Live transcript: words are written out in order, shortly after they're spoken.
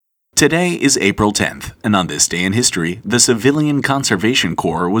Today is April 10th, and on this day in history, the Civilian Conservation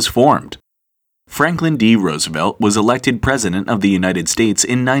Corps was formed. Franklin D. Roosevelt was elected President of the United States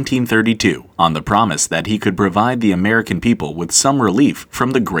in 1932 on the promise that he could provide the American people with some relief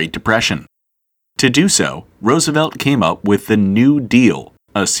from the Great Depression. To do so, Roosevelt came up with the New Deal,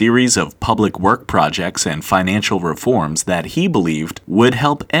 a series of public work projects and financial reforms that he believed would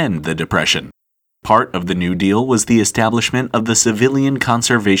help end the Depression. Part of the New Deal was the establishment of the Civilian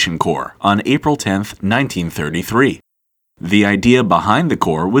Conservation Corps on April 10, 1933. The idea behind the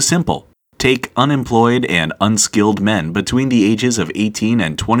Corps was simple. Take unemployed and unskilled men between the ages of 18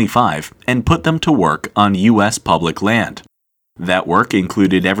 and 25 and put them to work on U.S. public land. That work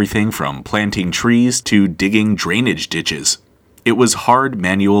included everything from planting trees to digging drainage ditches. It was hard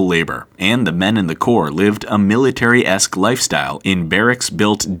manual labor, and the men in the Corps lived a military-esque lifestyle in barracks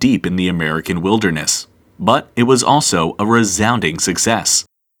built deep in the American wilderness. But it was also a resounding success.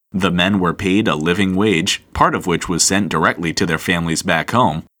 The men were paid a living wage, part of which was sent directly to their families back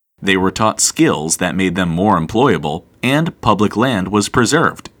home. They were taught skills that made them more employable, and public land was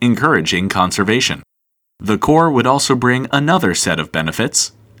preserved, encouraging conservation. The Corps would also bring another set of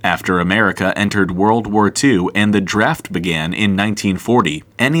benefits. After America entered World War II and the draft began in 1940,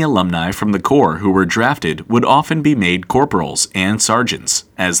 any alumni from the Corps who were drafted would often be made corporals and sergeants,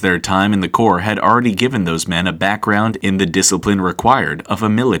 as their time in the Corps had already given those men a background in the discipline required of a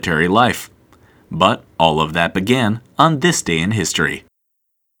military life. But all of that began on this day in history.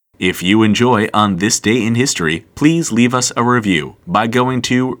 If you enjoy On This Day in History, please leave us a review by going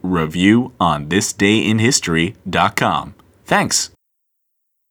to reviewonthistdayinhistory.com. Thanks!